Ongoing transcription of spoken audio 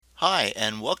Hi,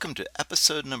 and welcome to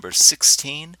episode number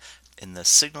 16 in the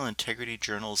Signal Integrity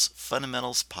Journal's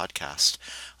Fundamentals podcast.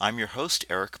 I'm your host,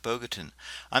 Eric Bogatin.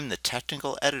 I'm the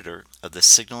technical editor of the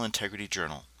Signal Integrity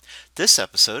Journal. This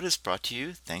episode is brought to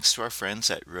you thanks to our friends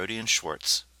at Rohde and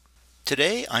Schwartz.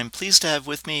 Today, I'm pleased to have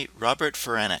with me Robert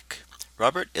Feranek.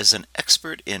 Robert is an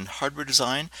expert in hardware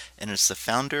design and is the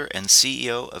founder and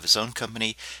CEO of his own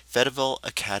company, Fedival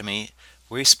Academy,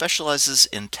 where he specializes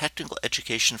in technical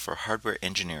education for hardware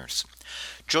engineers.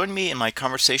 Join me in my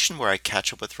conversation where I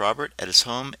catch up with Robert at his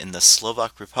home in the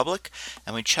Slovak Republic,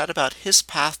 and we chat about his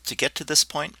path to get to this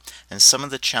point and some of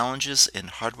the challenges in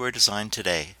hardware design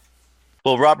today.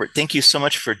 Well, Robert, thank you so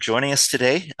much for joining us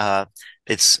today.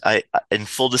 In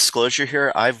full disclosure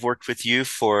here, I've worked with you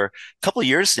for a couple of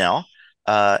years now,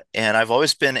 and I've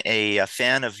always been a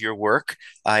fan of your work.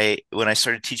 When I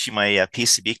started teaching my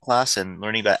PCB class and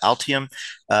learning about Altium,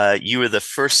 you were the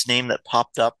first name that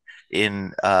popped up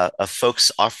in of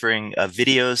folks offering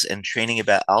videos and training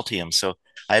about Altium. So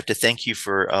I have to thank you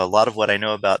for a lot of what I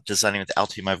know about designing with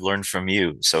Altium. I've learned from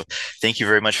you. So thank you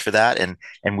very much for that.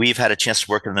 And we've had a chance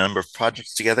to work on a number of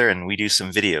projects together, and we do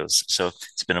some videos. So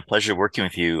it's been a pleasure working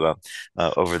with you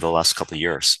over the last couple of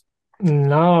years.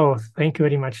 No, thank you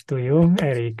very much to you,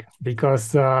 Eric,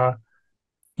 because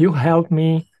you helped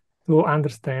me to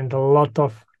understand a lot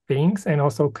of things and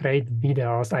also create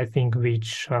videos, I think,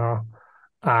 which are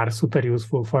super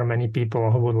useful for many people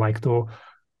who would like to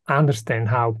understand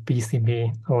how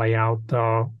PCB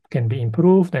layout can be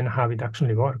improved and how it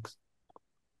actually works.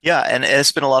 Yeah, and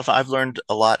it's been a lot of fun. I've learned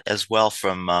a lot as well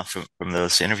from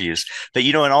those interviews. But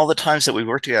in all the times that we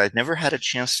worked together, I've never had a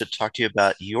chance to talk to you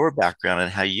about your background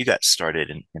and how you got started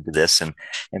into this. And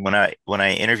when I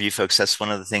interview folks, that's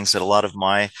one of the things that a lot of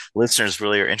my listeners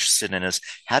really are interested in is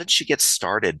how did you get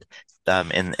started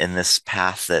in this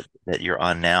path that you're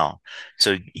on now?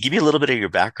 So give me a little bit of your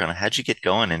background. How'd you get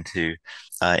going into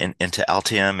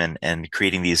Altium and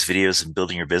creating these videos and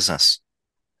building your business?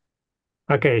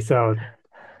 Okay, so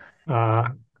uh,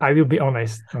 I will be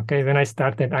honest. Okay, when I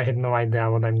started, I had no idea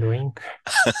what I'm doing.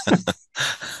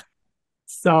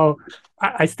 So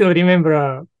I still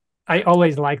remember I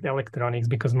always liked electronics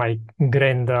because my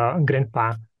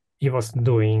grandpa he was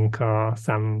doing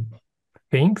some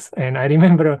things, and I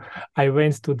remember I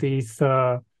went to this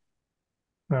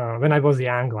when I was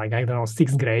young, like I don't know,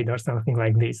 sixth grade or something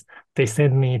like this. They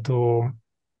sent me to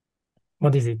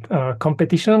what is it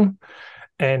competition,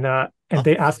 and Oh,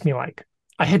 they asked me like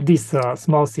I had this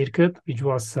small circuit which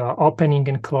was opening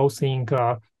and closing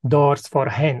doors for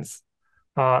hands.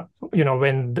 Uh,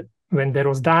 when there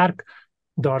was dark,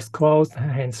 doors closed,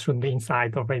 hands should be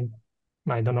inside of a,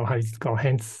 I don't know how it's called,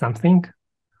 hands something.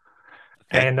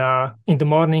 okay. And in the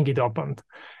morning it opened.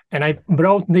 And I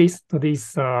brought this to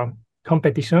this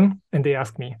competition and they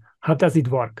asked me, how does it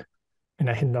work? And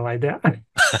I had no idea.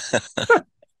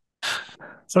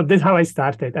 So that's how I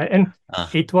started. And Uh,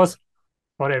 it was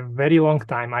for a very long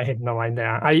time. I had no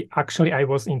idea. I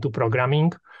was into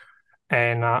programming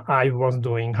and I was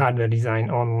doing hardware design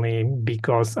only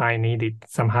because I needed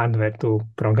some hardware to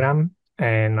program.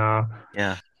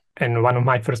 yeah. And one of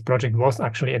my first projects was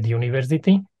actually at the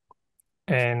university,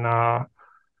 and uh,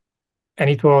 and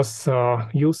it was a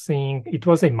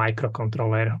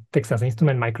microcontroller, Texas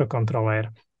Instrument microcontroller,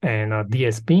 and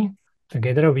DSP.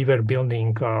 Together, we were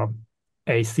building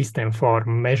a system for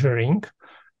measuring.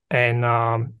 And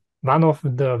one of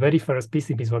the very first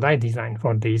PCBs what I designed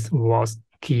for this was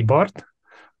keyboard,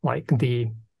 like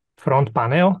the front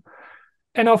panel.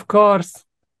 And of course,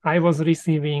 I was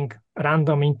receiving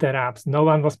random interrupts. No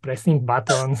one was pressing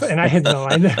buttons, and I had no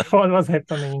idea what was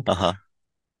happening. Uh-huh.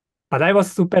 But I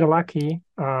was super lucky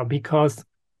because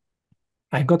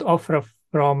I got offer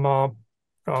from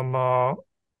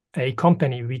a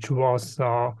company which was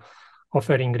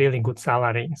offering really good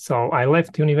salary. So I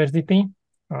left university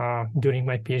during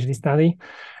my PhD study,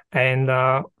 and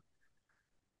uh,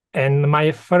 and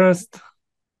my first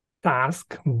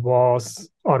task was,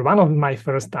 or one of my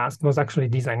first tasks was actually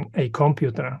design a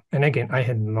computer. And again, I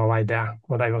had no idea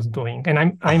what I was doing. And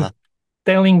I'm Uh-huh.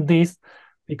 telling this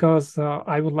because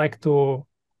I would like to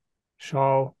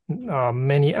show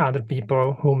many other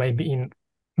people who may be in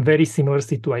very similar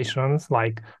situations,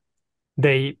 like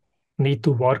they need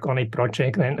to work on a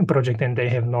project and they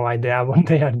have no idea what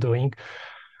they are doing.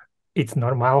 It's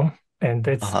normal, and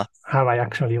that's Uh-huh. how I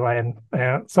actually learned.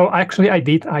 So actually, I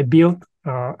designed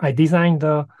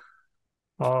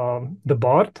the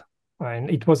board, and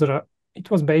it was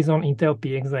based on Intel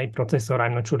PXA processor.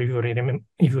 I'm not sure if you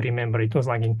remember. It was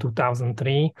like in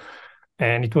 2003,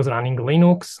 and it was running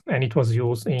Linux, and it was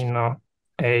used in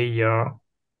a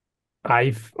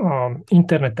I've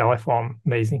internet telephone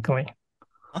basically.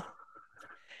 Huh?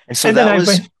 And so And then that I was,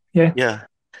 went, yeah, yeah,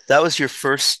 that was your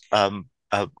first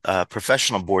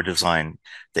professional board design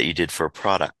that you did for a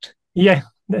product. yeah,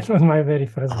 that was my very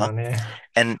first Uh-huh. one. Yeah,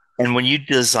 And when you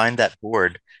designed that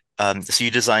board, so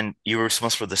you were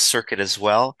responsible for the circuit as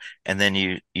well, and then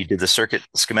you did the circuit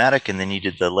schematic, and then you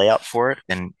did the layout for it,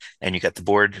 and you got the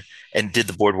board, and did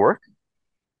the board work?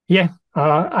 yeah.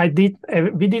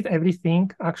 We did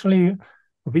everything. Actually,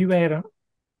 we were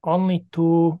only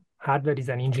two hardware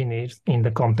design engineers in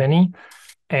the company,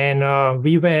 and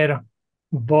we were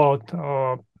both.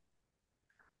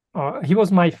 He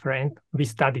was my friend. We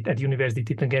studied at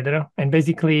university together, and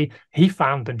basically he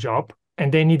found a job,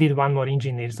 and they needed one more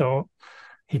engineer. So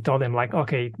he told them like,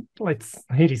 okay, let's.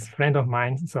 Here is a friend of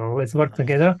mine, so let's work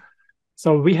together.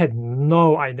 So we had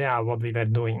no idea what we were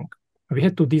doing. We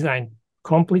had to design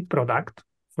complete product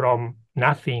from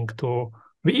nothing to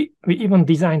we even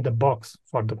designed the box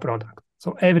for the product.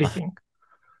 So Uh, everything.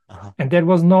 uh-huh. And there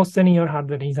was no senior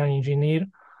hardware design engineer.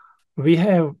 We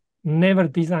have never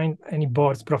designed any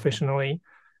boards professionally.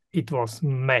 It was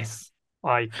mess.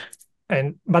 Like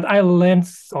and but I learned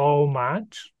so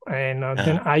much, and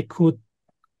then Yeah, I could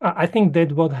I think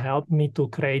that would help me to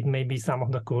create maybe some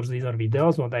of the courses or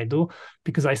videos what I do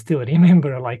because I still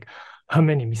remember like how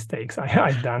many mistakes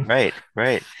I've done.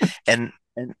 right.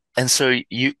 And so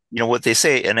you know what they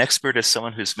say, an expert is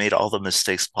someone who's made all the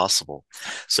mistakes possible.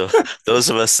 So those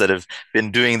of us that have been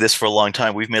doing this for a long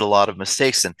time, we've made a lot of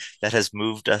mistakes, and that has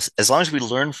moved us, as long as we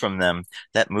learn from them,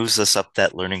 that moves us up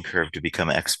that learning curve to become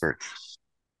expert.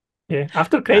 Yeah,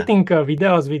 after Yeah. creating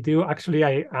videos with you, actually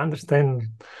I understand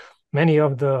many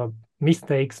of the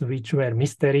mistakes which were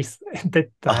mysteries at that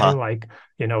time, Uh-huh. like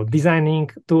designing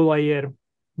two-layer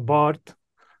board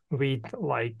with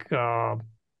like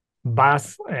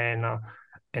bus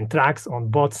and tracks on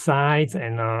both sides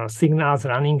and signals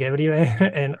running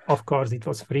everywhere. And of course, it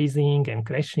was freezing and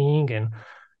crashing. And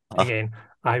Uh-huh. again,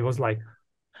 I was like,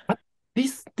 "What?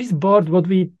 This board, what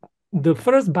we the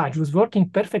first batch was working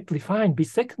perfectly fine.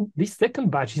 This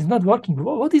second batch is not working.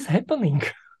 What is happening?"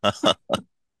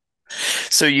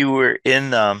 So you were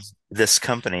in this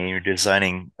company, you're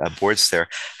designing boards there.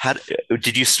 How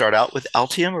did you start out with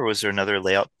Altium, or was there another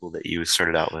layout tool that you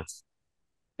started out with?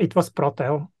 It was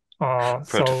Protel.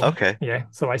 So Okay, yeah,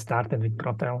 so I started with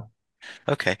Protel.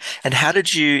 okay. And how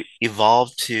did you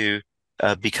evolve to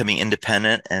becoming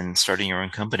independent and starting your own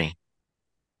company?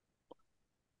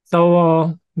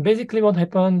 So basically, what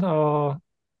happened?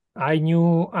 I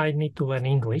knew I need to learn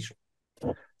English.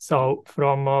 So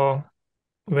from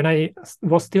when I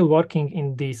was still working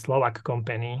in the Slovak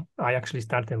company, I actually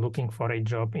started looking for a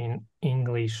job in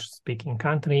English speaking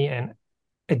country. And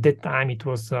at that time, it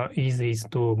was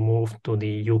easiest to move to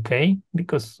the UK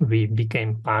because we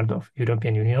became part of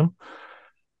European Union.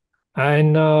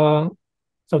 And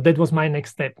so that was my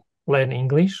next step, learn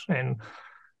English. And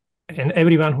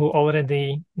everyone who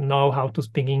already know how to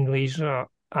speak English,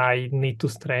 I need to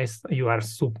stress you are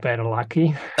super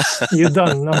lucky. You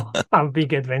don't know how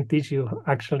big advantage you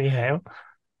actually have.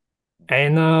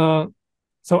 And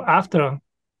so after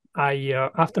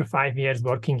 5 years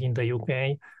working in the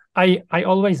UK, I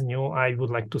always knew I would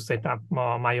like to set up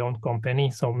my own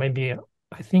company. So maybe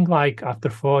I think like after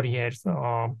 4 years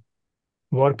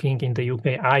working in the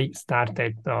UK, I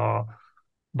started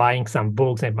buying some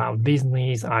books about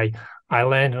business. I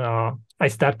learned. I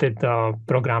started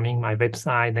programming my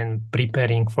website and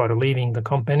preparing for leaving the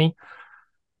company.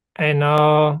 And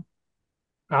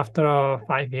after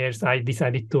 5 years, I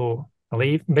decided to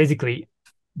leave. Basically,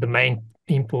 the main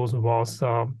impulse was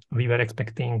we were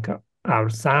expecting our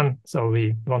son, so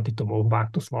we wanted to move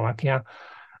back to Slovakia,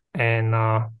 and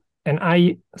uh, and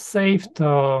I saved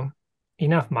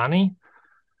enough money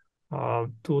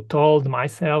to told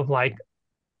myself like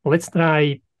let's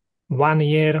try 1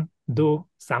 year do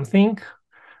something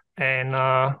and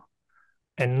uh,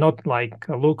 and not like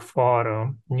look for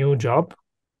a new job.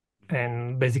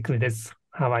 And basically that's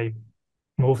how I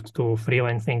moved to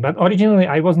freelancing. But originally,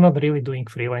 I was not really doing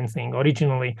freelancing.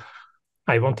 Originally,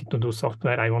 I wanted to do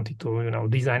software. I wanted to,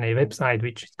 design a website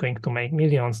which is going to make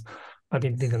millions, but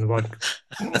it didn't work.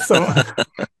 So,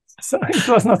 so it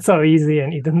was not so easy,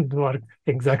 and it didn't work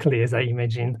exactly as I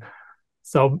imagined.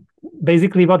 So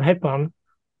basically, what happened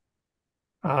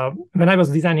when I was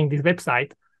designing this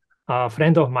website, a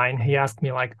friend of mine, he asked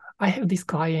me like, I have this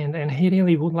client and he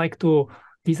really would like to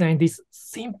design this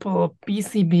simple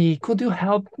PCB. Could you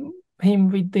help him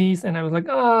with this? And I was like,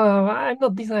 oh, I'm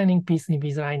not designing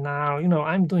PCBs right now.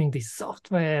 I'm doing this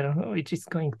software, which is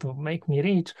going to make me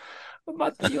rich.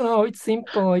 But it's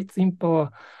simple. It's simple.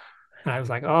 And I was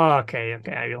like, oh, okay,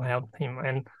 okay, I will help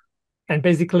him. And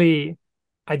basically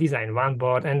I designed one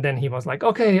board and then he was like,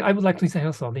 okay, I would like to design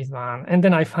also this one. And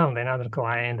then I found another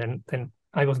client and then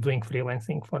I was doing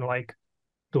freelancing for like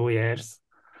 2 years.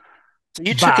 So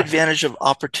you took But advantage of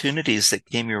opportunities that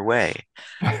came your way.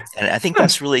 And I think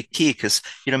that's really key because,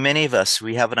 many of us,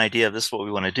 we have an idea of this is what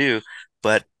we want to do,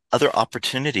 but other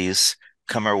opportunities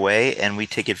come our way and we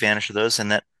take advantage of those. And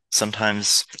that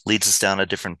sometimes leads us down a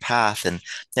different path. And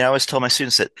I always tell my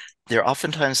students that there are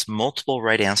oftentimes multiple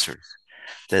right answers,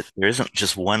 that there isn't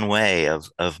just one way of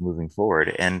moving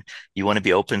forward. And you want to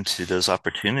be open to those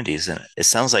opportunities. And it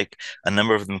sounds like a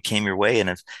number of them came your way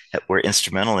and were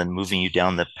instrumental in moving you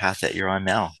down the path that you're on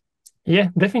now. yeah,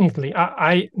 definitely.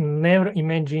 I never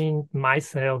imagined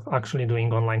myself actually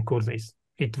doing online courses.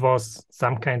 It was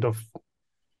some kind of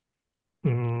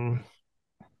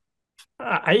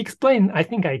I explained, I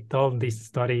think I told this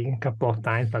story a couple of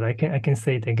times, but I can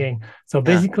say it again. So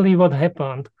Yeah. basically what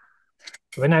happened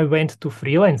when I went to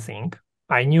freelancing,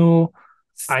 I knew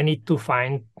I need to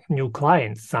find new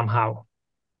clients somehow.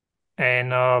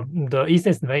 And the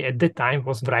easiest way at that time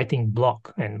was writing blog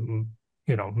and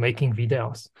making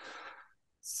videos.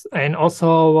 And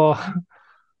also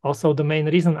the main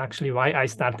reason actually why I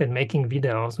started making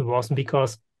videos was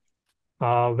because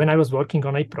when I was working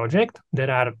on a project, there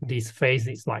are these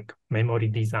phases like memory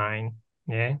design,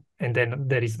 yeah, and then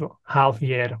there is half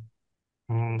year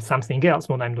something else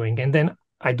what I'm doing, and then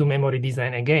I do memory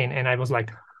design again, and I was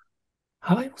like,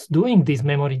 how I was doing this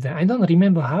memory design, I don't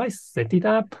remember how I set it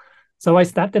up. So I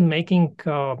started making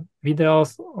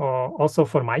videos also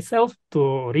for myself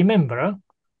to remember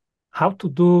how to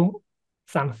do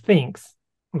some things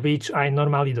which I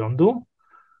normally don't do,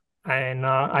 and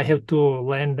I have to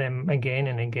learn them again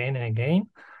and again and again.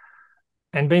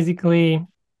 And basically,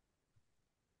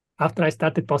 after I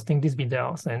started posting these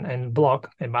videos and blog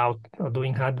about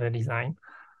doing hardware design,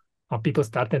 people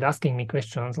started asking me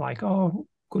questions like, "Oh,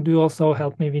 could you also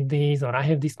help me with this?" Or I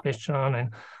have this question,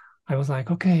 and I was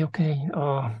like, "Okay, okay,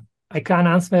 I can't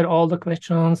answer all the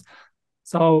questions.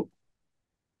 So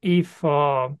if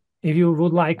uh, if you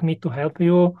would like me to help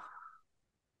you,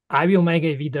 I will make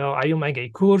a video. I will make a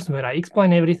course where I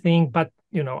explain everything. But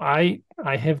I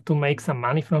have to make some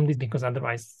money from this because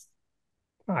otherwise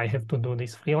I have to do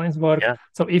this freelance work. Yeah.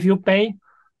 So if you pay,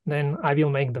 then I will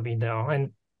make the video."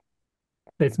 And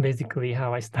that's basically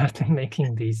how I started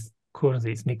making these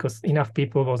courses because enough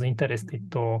people was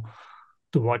interested to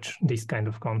watch this kind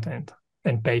of content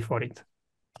and pay for it.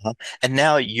 Uh-huh. And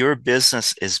now your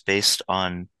business is based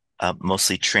on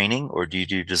mostly training, or do you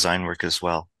do design work as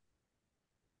well?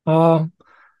 Uh,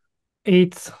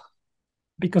 it's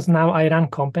because now I run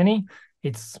company,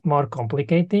 it's more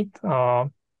complicated.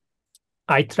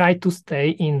 I try to stay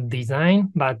in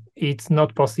design, but it's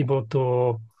not possible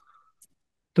to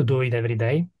do it every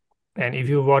day. And if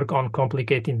you work on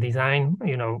complicated design,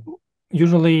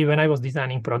 usually when I was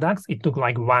designing products, it took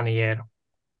like 1 year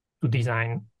to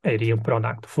design a real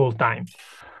product full time.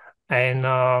 And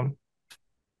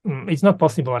it's not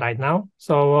possible right now.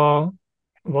 So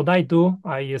what I do,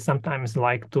 I sometimes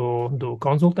like to do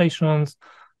consultations.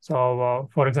 So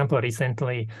for example,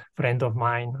 recently, a friend of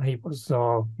mine, he was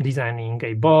designing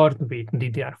a board with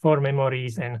DDR4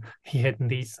 memories, and he had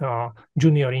this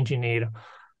junior engineer.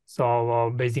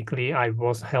 So basically, I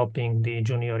was helping the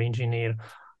junior engineer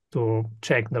to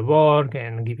check the work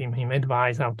and give him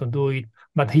advice how to do it.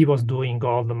 But he was doing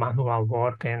all the manual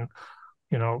work and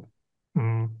you know,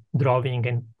 drawing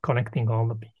and connecting all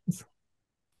the pins.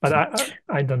 But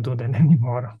I don't do that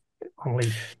anymore.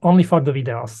 Only for the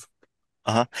videos.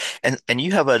 Uh-huh. And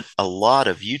you have a lot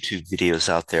of YouTube videos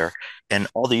out there, and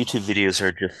all the YouTube videos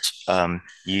are just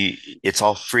it's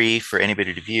all free for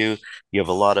anybody to view. You have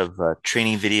a lot of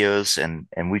training videos,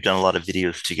 and we've done a lot of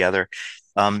videos together.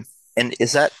 Um, and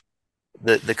is that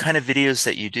the kind of videos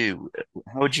that you do?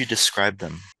 How would you describe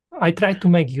them? I try to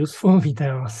make useful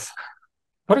videos.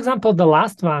 For example, the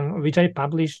last one which I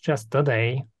published just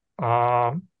today,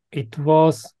 uh, it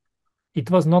was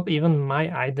it was not even my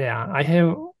idea. I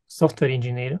have software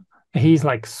engineer. He's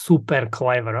like super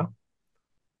clever.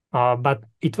 But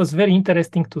it was very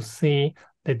interesting to see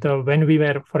that when we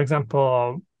were, for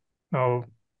example,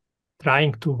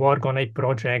 trying to work on a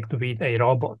project with a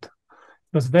robot,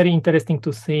 it was very interesting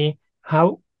to see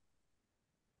how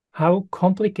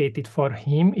complicated for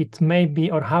him it may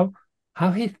be, or how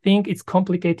he think it's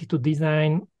complicated to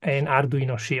design an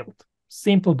Arduino shield,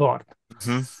 simple board.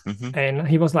 Hmm. Hmm. And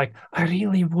he was like, I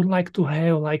really would like to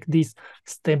have like this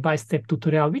step-by-step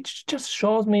tutorial, which just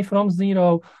shows me from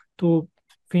zero to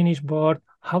finish board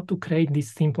how to create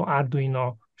this simple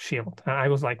Arduino shield. And I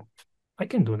was like, I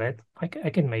can do that. I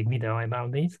can make video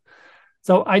about this.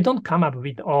 So I don't come up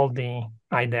with all the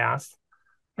ideas,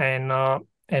 and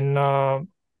and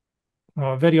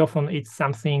very often it's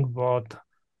something what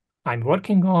I'm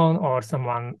working on or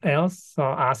someone else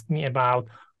asked me about,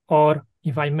 or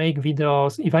if I make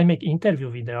videos, if I make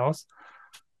interview videos,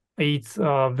 it's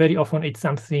very often it's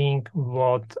something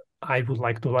what I would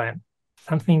like to learn,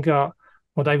 something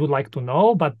what I would like to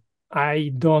know, but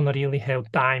I don't really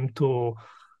have time to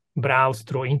browse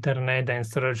through internet and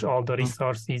search all the Mhm.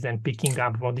 resources and picking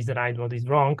up what is right, what is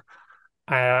wrong.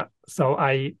 So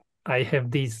I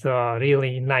have this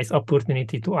really nice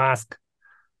opportunity to ask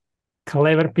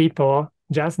clever people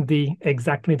just the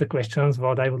exactly the questions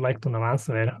what I would like to know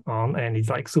answer on, and it's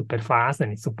like super fast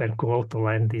and it's super cool to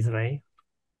learn this way.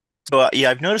 So yeah,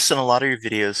 I've noticed in a lot of your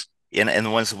videos, and the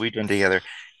ones that we've done together,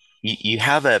 you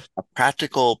have a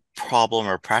practical problem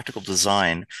or practical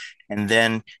design, and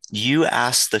then you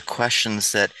ask the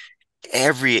questions that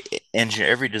every engineer,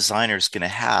 every designer is going to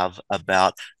have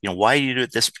about, why do you do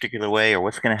it this particular way, or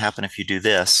what's going to happen if you do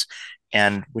this.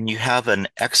 And when you have an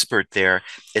expert there,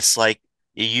 it's like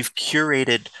you've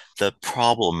curated the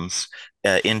problems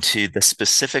into the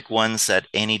specific ones that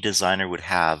any designer would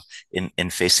have in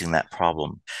facing that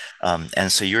problem.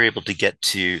 And so you're able to get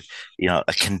to,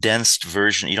 a condensed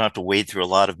version. You don't have to wade through a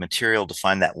lot of material to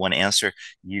find that one answer.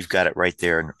 You've got it right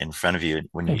there in front of you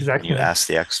when you Exactly. ask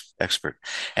the expert.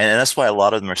 And that's why a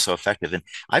lot of them are so effective. And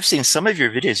I've seen some of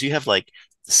your videos, you have like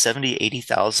 70,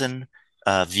 80,000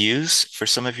 views for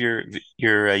some of your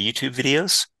YouTube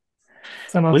videos.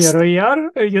 Some of What's your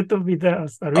YouTube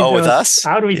videos or Oh, with videos us?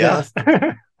 are Yeah, videos.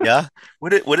 yeah.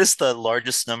 What is the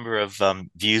largest number of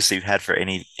views that you've had for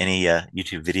any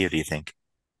YouTube video, do you think?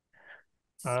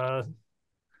 uh,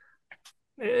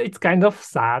 it's kind of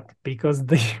sad because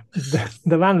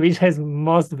the one which has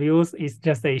most views is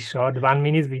just a short 1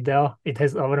 minute video. It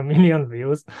has over a million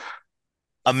views.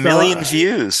 A So million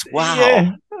views. Wow.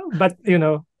 yeah, but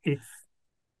it's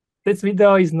this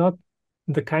video is not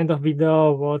the kind of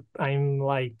video what I'm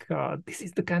like. This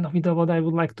is the kind of video what I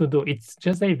would like to do. It's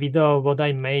just a video what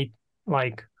I made.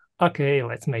 Like, okay,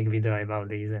 let's make video about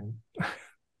this, and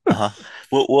Uh-huh.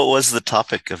 What was the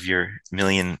topic of your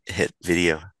million hit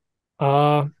video?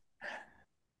 uh,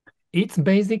 it's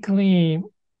basically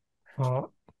uh,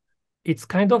 it's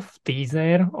kind of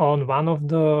teaser on one of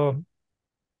the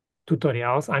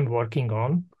tutorials I'm working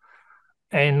on,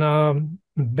 and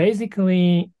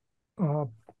basically. Uh,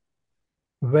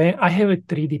 where I have a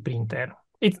 3D printer.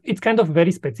 It's kind of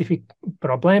very specific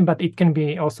problem, but it can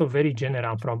be also very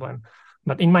general problem.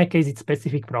 But in my case, it's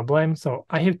specific problem. So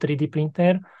I have 3D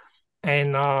printer,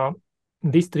 and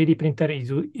this 3D printer is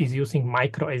using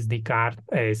micro SD card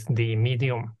as the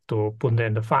medium to put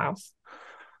in the files.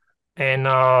 And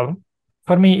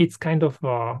for me, it's kind of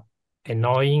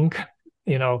annoying,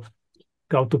 you know,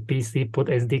 go to PC, put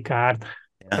SD card,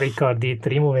 Yeah. record it,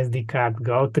 remove SD card,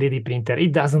 go 3D printer.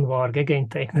 It doesn't work. Again,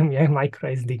 take the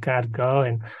micro SD card, go.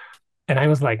 And I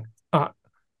was like, uh,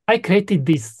 I created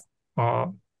this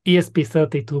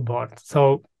ESP32 board.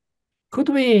 So could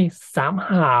we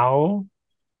somehow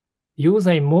use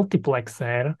a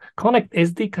multiplexer, connect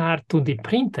SD card to the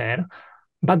printer,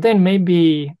 but then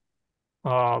maybe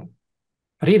uh,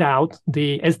 read out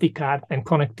the SD card and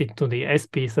connect it to the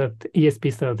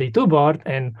ESP32 board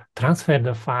and transfer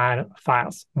the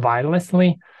files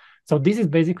wirelessly. So this is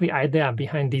basically idea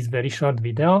behind this very short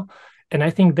video. And I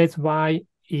think that's why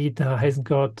it has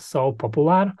got so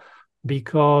popular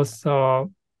because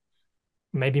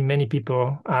maybe many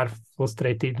people are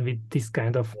frustrated with this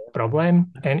kind of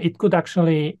problem. And it could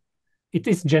actually, it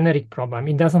is generic problem.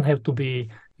 It doesn't have to be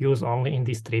used only in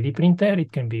this 3D printer.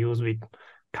 It can be used with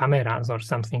cameras or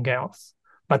something else.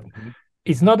 But Mhm.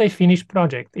 it's not a finished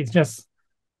project. It's just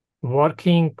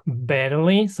working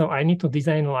barely. So I need to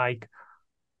design like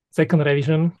second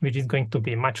revision, which is going to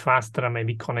be much faster,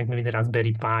 maybe connect with the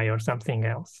Raspberry Pi or something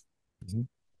else. Mhm.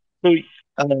 So,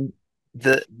 um,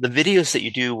 the videos that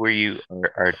you do where you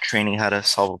are training how to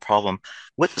solve a problem,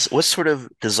 what sort of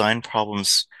design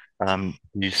problems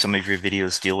do some of your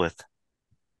videos deal with?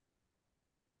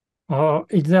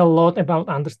 It's a lot about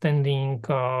understanding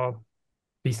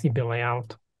PCB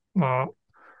layout. Uh,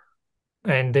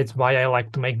 and that's why I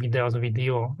like to make videos with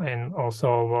you and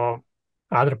also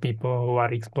other people who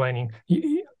are explaining.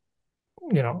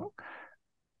 You know,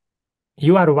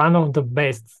 you are one of the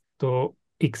best to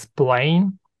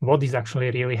explain what is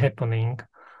actually really happening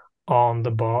on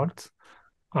the board,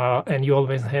 and you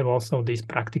always have also these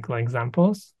practical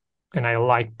examples, and I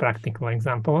like practical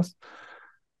examples.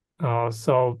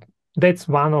 So that's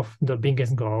one of the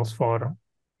biggest goals for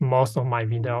most of my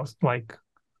videos. Like,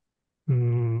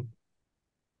 mm,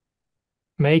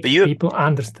 But make you, people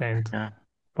understand yeah,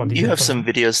 what is you have some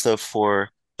happening. videos though for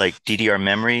like DDR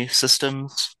memory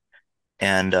systems,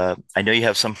 and I know you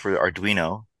have some for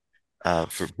Arduino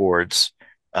for boards.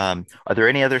 Are there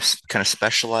any other kind of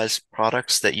specialized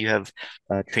products that you have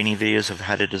training videos of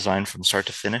how to design from start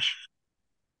to finish?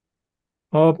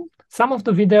 Uh, some of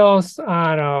the videos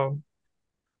are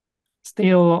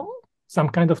still some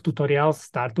kind of tutorials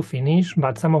start to finish,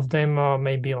 but some of them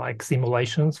may be like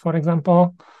simulations, for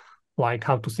example, like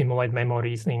how to simulate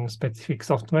memories in specific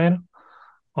software.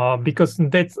 Because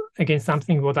that's again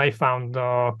something what I found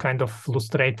kind of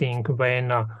frustrating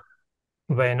when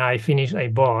I finished a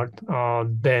board.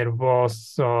 There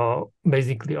was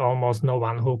basically almost no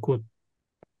one who could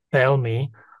tell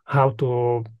me how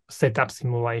to set up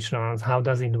simulations, how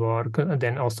does it work, and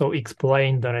then also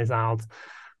explain the results.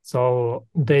 So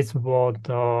that's what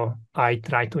I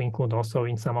try to include also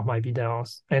in some of my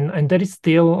videos. And there is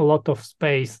still a lot of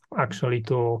space actually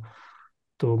to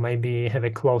maybe have a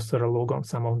closer look on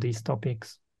some of these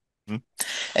topics. Mhm.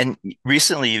 And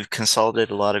recently, you've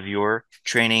consolidated a lot of your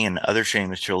training and other training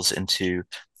materials into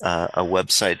a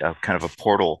website, a kind of a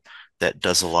portal that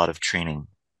does a lot of training.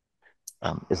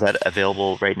 Is that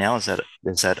available right now? Is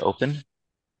that open?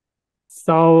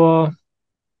 So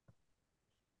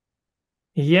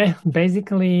yeah,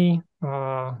 basically,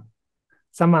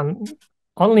 someone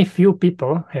only few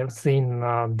people have seen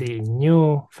the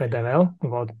new Federal,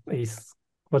 what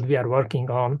we are working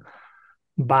on,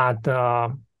 but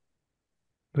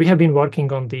we have been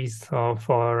working on this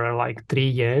for like 3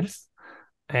 years,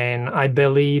 and I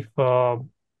believe what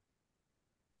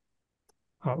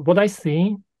I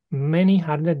see, many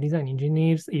hardware design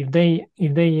engineers, if they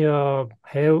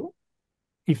have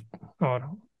if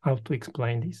or how to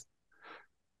explain this.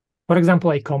 For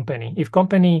example, a company, if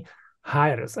company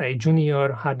hires a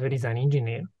junior hardware design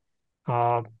engineer,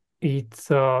 uh, it's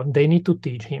they need to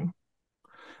teach him.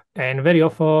 And very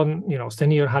often,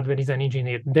 senior hardware design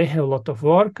engineer, they have a lot of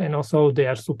work and also they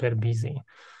are super busy.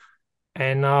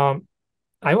 And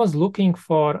I was looking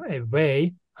for a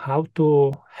way how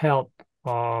to help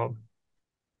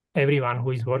everyone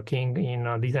who is working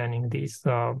in designing these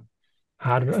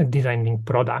hard designing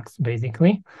products,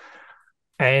 basically.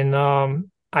 And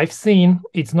I've seen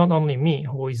it's not only me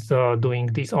who is doing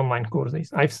these online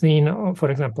courses. I've seen,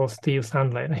 for example, Steve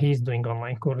Sandler, he's doing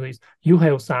online courses. You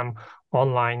have some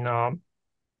online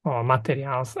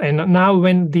materials. And now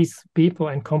when these people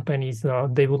and companies,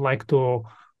 they would like to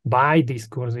buy these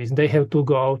courses, they have to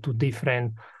go to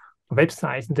different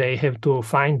websites. They have to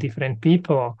find different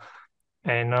people.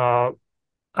 And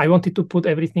I wanted to put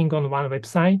everything on one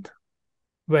website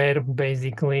where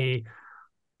basically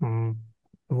mm,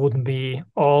 would be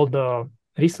all the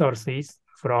resources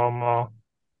from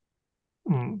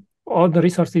all the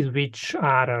resources which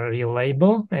are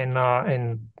reliable and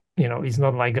it's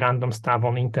not like random stuff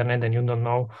on internet and you don't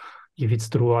know if it's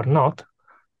true or not.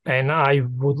 And I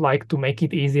would like to make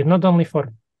it easier not only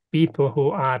for people who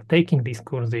are taking these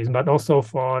courses but also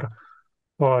for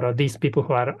these people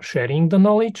who are sharing the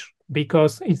knowledge,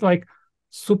 because it's like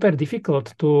super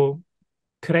difficult to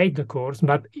create the course,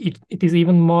 but it is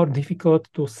even more difficult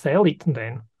to sell it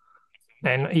then.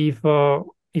 And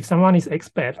if someone is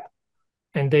expert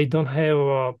and they don't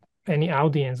have any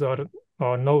audience or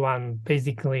no one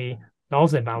basically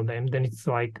knows about them, then it's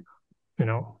like, you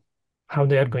know, how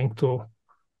they are going to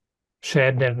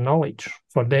share their knowledge.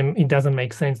 For them, it doesn't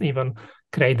make sense even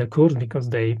create a course because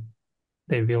they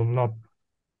will not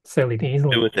sell it Do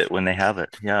easily. with it when they have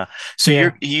it. Yeah. So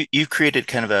Yeah, you created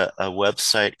kind of a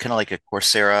website, kind of like a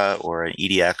Coursera or an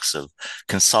EDX of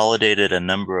consolidated a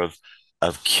number of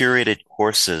curated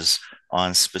courses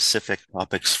on specific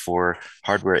topics for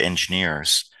hardware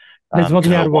engineers. that's what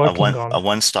we Kind are of working a on.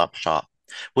 one-stop shop.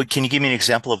 What can you give me an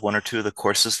example of one or two of the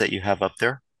courses that you have up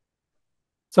there?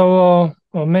 So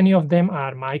many of them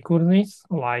are my courses,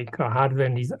 like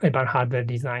about hardware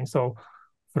design. So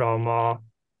from uh,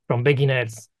 from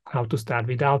beginners, how to start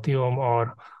with Altium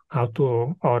or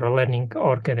learning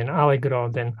OrCAD and Allegro.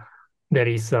 Then there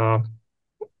is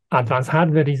advanced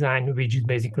hardware design, which is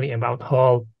basically about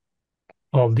whole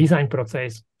design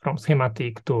process from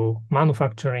schematic to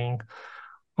manufacturing.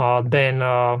 Then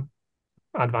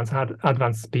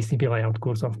advanced PCB layout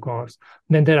course, of course.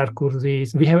 Then there are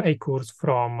courses. We have a course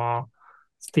from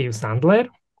Steve Sandler,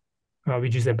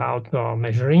 which is about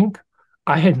measuring.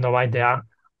 I had no idea.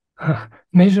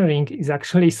 Measuring is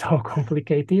actually so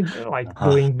complicated, like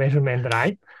Uh-huh. doing measurement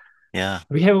right. Yeah.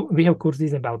 We have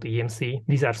courses about EMC.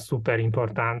 These are super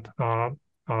important.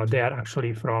 They are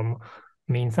actually from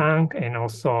Min Zhang and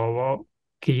also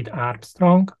Keith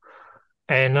Armstrong.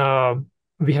 And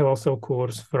we have also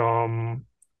course from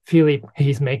Philip,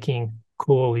 he's making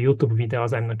cool YouTube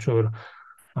videos. I'm not sure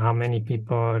how many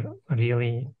people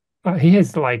really. He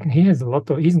has a lot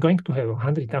of. He's going to have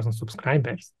 100,000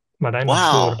 subscribers, but I'm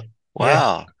not sure. Wow. Yeah,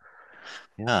 Wow.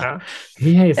 Yeah. uh,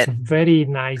 he has And, very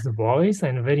nice voice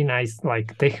and very nice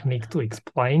like technique to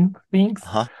explain things.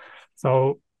 huh.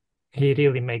 So he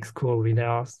really makes cool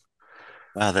videos.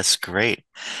 Wow, that's great.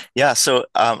 Yeah, so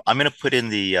I'm going to put in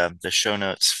the show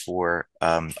notes for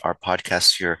our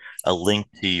podcast here a link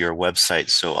to your website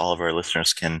so all of our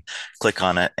listeners can click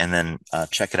on it and then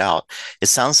check it out. It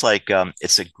sounds like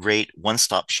it's a great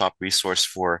one-stop shop resource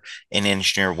for an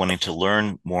engineer wanting to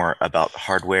learn more about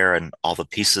hardware and all the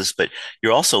pieces, but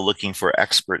you're also looking for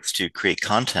experts to create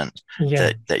content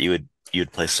Yeah, that you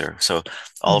would place there. So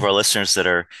all of yeah. our listeners that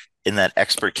are in that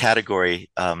expert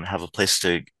category have a place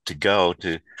to go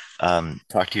to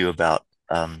talk to you about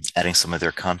adding some of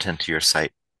their content to your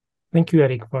site. Thank you,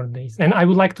 Eric, for this. And I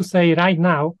would like to say right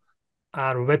now,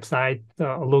 our website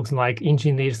looks like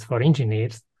engineers for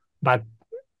engineers, but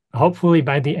hopefully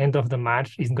by the end of the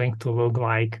March, it's going to look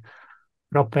like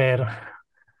proper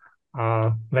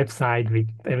website with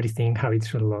everything how it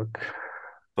should look.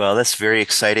 Well, that's very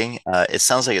exciting. It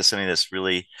sounds like it's something that's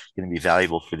really going to be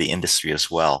valuable for the industry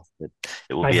as well.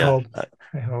 It will I be hope.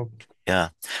 I hope. yeah.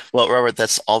 Well, Robert,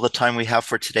 that's all the time we have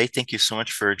for today. Thank you so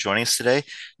much for joining us today.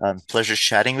 Pleasure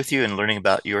chatting with you and learning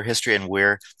about your history and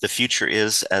where the future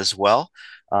is as well.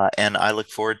 And I look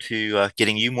forward to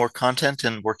getting you more content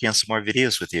and working on some more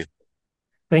videos with you.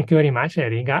 Thank you very much,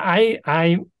 Eric. I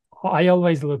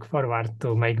always look forward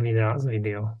to make videos with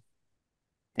you.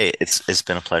 Hey, it's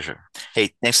been a pleasure.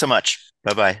 Hey, thanks so much.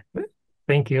 Bye bye.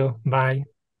 Thank you. Bye.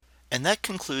 And that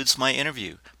concludes my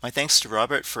interview. My thanks to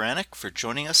Robert Feranek for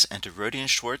joining us and to Rodian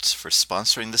Schwartz for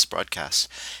sponsoring this broadcast.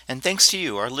 And thanks to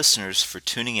you, our listeners, for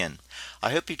tuning in.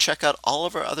 I hope you check out all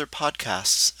of our other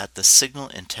podcasts at the Signal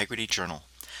Integrity Journal.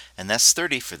 And that's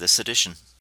 30 for this edition.